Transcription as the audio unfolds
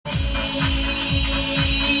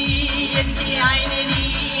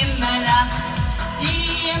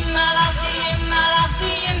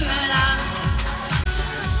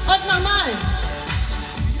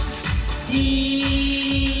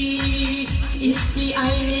ist die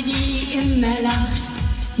eine, die immer lacht,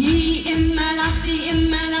 die immer lacht, die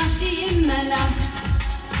immer lacht, die immer lacht.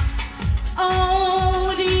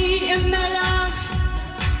 Oh, die immer lacht.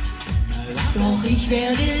 Doch ich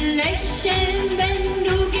werde lächeln, wenn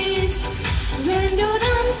du gehst, wenn du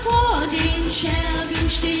dann vor den Scherben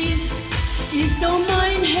stehst, ist oh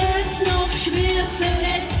mein Herz noch schwer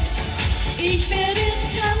verletzt. Ich werde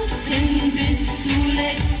tanzen bis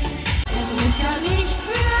zuletzt. Es muss ja nicht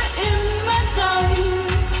für immer sein.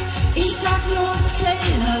 Ich sag nur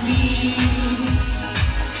Tel Aviv.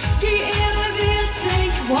 Die Erde wird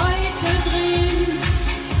sich weiter drehen.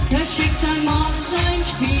 Das Schicksal macht sein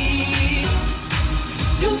Spiel.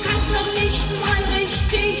 Du kannst noch nicht mal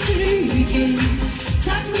richtig lügen.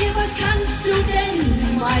 Sag mir, was kannst du denn,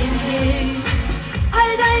 mein Leben?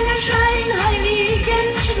 All deine scheinheiligen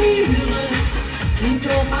Schwüre sind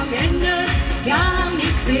doch am Ende gar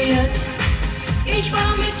nichts wert. Ich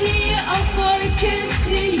war mit dir auf Wolke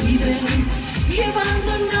 7, wir waren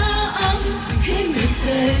so nah am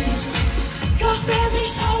Himmelszelt. Doch wer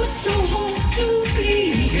sich traut, so hoch zu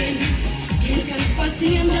fliegen, dem kann's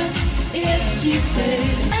passieren, dass er tief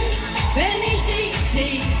fällt. Wenn ich dich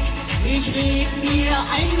seh, ich red mir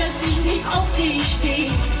ein, dass ich nicht auf dich steh.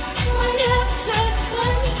 Mein Herz, es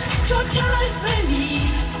brennt, total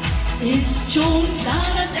verliebt. Ist schon klar,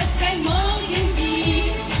 dass es kein Morgen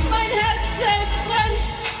gibt. Mein Herz, es brennt.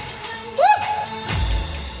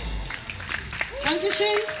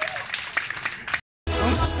 Dankeschön.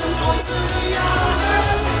 Und das sind unsere Jahre.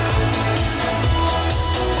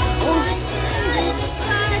 Und ich sing dieses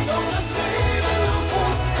Lied auf das Leben auf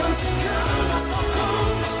uns. Ganz egal, was noch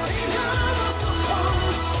kommt, egal, was noch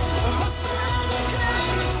kommt. Was für eine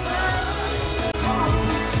geile Zeit.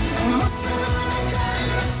 Was für eine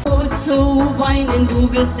geile Zeit. Zu weinen,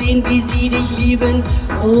 du wirst sehen, wie sie dich lieben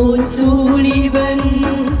und zu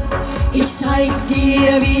lieben. Ich zeig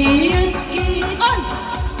dir, wie es geht. Und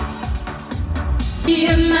die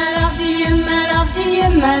immer lacht, die immer lacht, die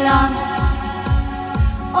immer lacht.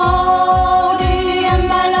 Oh, die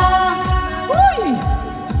immer lacht. Hui.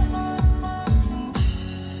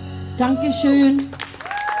 Dankeschön.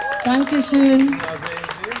 Dankeschön.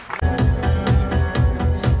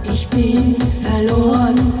 Ich bin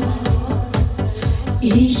verloren.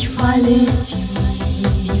 Ich falle tief,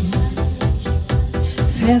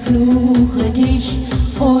 verfluche dich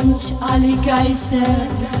und alle Geister,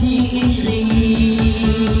 die ich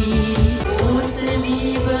rief. Große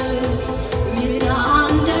Liebe mit der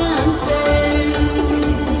anderen Welt.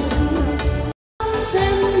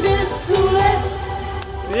 Tanzen bis zuletzt.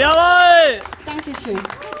 Jawohl! Dankeschön.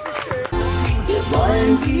 Wir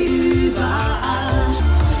wollen sie überall.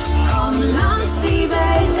 Komm, lass die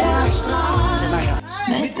Welt erstrahlen.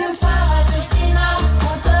 Mit dem Fahrrad durch die Nacht,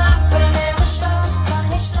 rote Ampel, leere Stadt, kann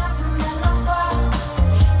nicht schlafen, wenn noch wach.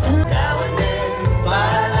 Going in,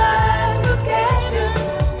 Fire Location,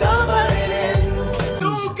 stumbling in.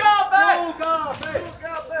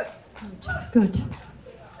 Gut.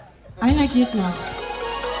 Einer geht noch.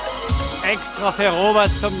 Extra für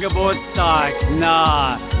Robert zum Geburtstag.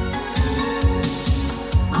 Na.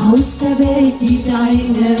 Aus der Welt, die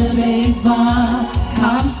deine Welt war,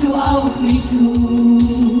 kamst du auf mich zu.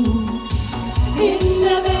 In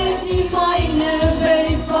der Welt, die meine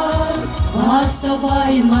Welt war, warst auf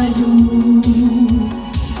einmal du.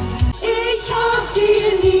 Ich hab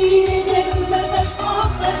dir nie den Himmel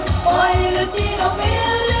versprochen, weil es den auf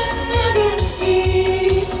Erden nirgends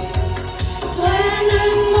gibt.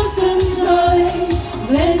 Tränen müssen sein,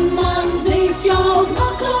 wenn man sich auch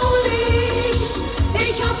noch so liebt.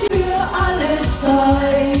 Ich hab dir für alle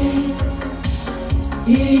Zeit.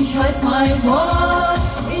 Ich halt mein Wort,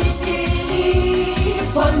 ich geh nie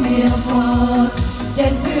von mir fort,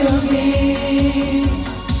 denn für mich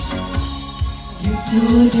gibt's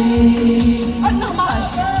nur dich. Und nochmal!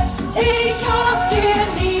 Ich hab dir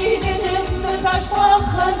nie den Himmel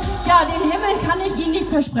versprochen. Ja, den Himmel kann ich Ihnen nicht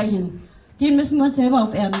versprechen. Den müssen wir uns selber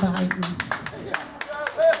auf Erden behalten.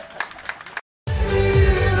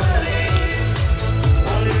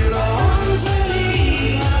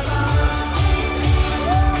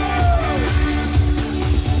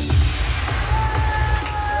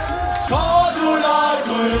 Cordula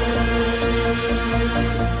grün,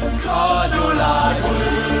 Cordula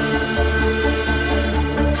grün,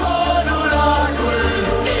 Cordula grün,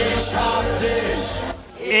 ich hab dich.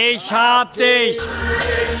 Ich hab dich.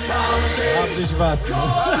 Ich hab dich was.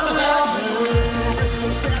 Cordula grün, bist so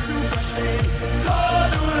schwer zu verstehen.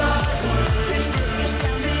 Cordula grün, ich will dich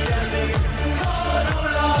gern wiedersehen.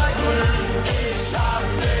 Cordula grün, ich hab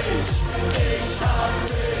dich. Ich hab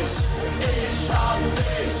dich. Ich hab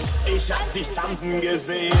dich. Ich hab dich tanzen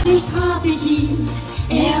gesehen. Nicht traf ich ihn,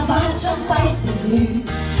 er war zum Beißen süß.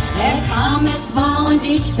 Er kam, es war und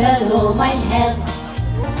ich verlor mein Herz.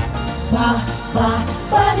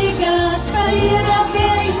 Bodyguard, bei dir, da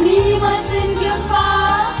wär ich niemals in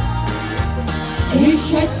Gefahr. Ich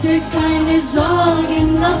hätte keine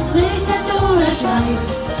Sorgen, ob's regnet oder schneit,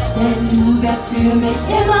 denn du wärst für mich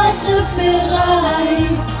immer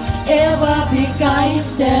griffbereit. Er war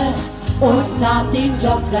begeistert und nahm den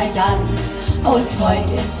Job gleich an. Und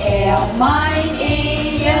heute ist er mein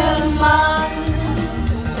Ehemann.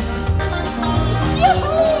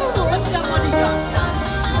 Juhu! Und der Bodyguard.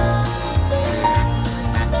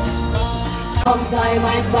 Komm, sei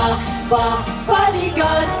mein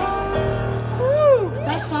Bodyguard.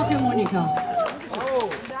 Das war für Monika.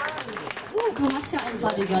 Du hast ja einen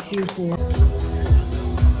Bodyguard, wie ich sehe.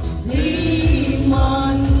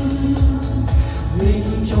 Simon,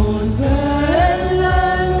 Wind und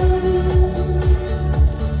Wellen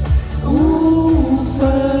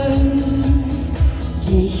rufen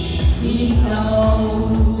dich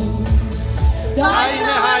hinaus.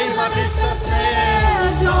 Deine Heimat ist das Meer,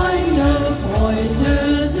 deine Freunde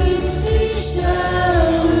sind die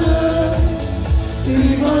Sterne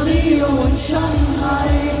über Rio und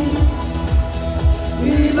Shanghai,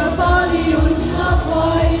 über Bali und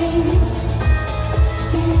Hawaii.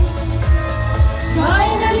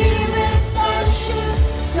 Deine Liebe ist ein Schiff,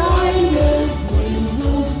 deine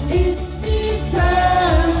Sehnsucht ist die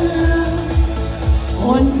Ferne.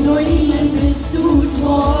 Und nur ihnen bist du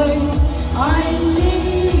treu, ein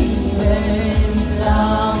Leben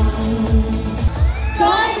lang.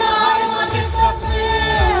 Deine Heimat ist das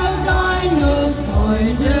Meer, deine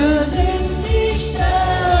Freunde sind die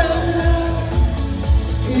Sterne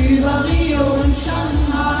über Rio und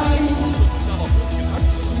Shanghai,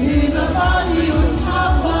 über Bali und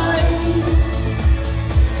Hawaii.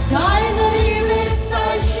 Deine Liebe ist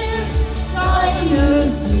ein Schiff, deine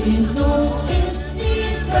Sehnsucht ist die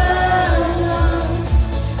Ferne.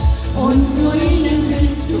 Und nur ihnen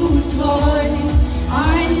bist du treu,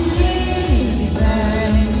 ein Leben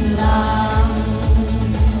lang.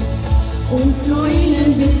 Und nur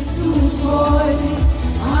ihnen bist du treu,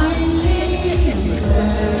 ein Leben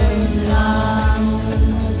lang.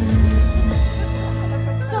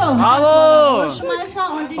 So, Bravo! das war der Rauschmeißer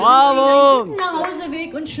und ich wünsche Bravo! Ihnen einen guten Nachhauseweg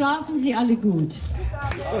und schlafen Sie alle gut.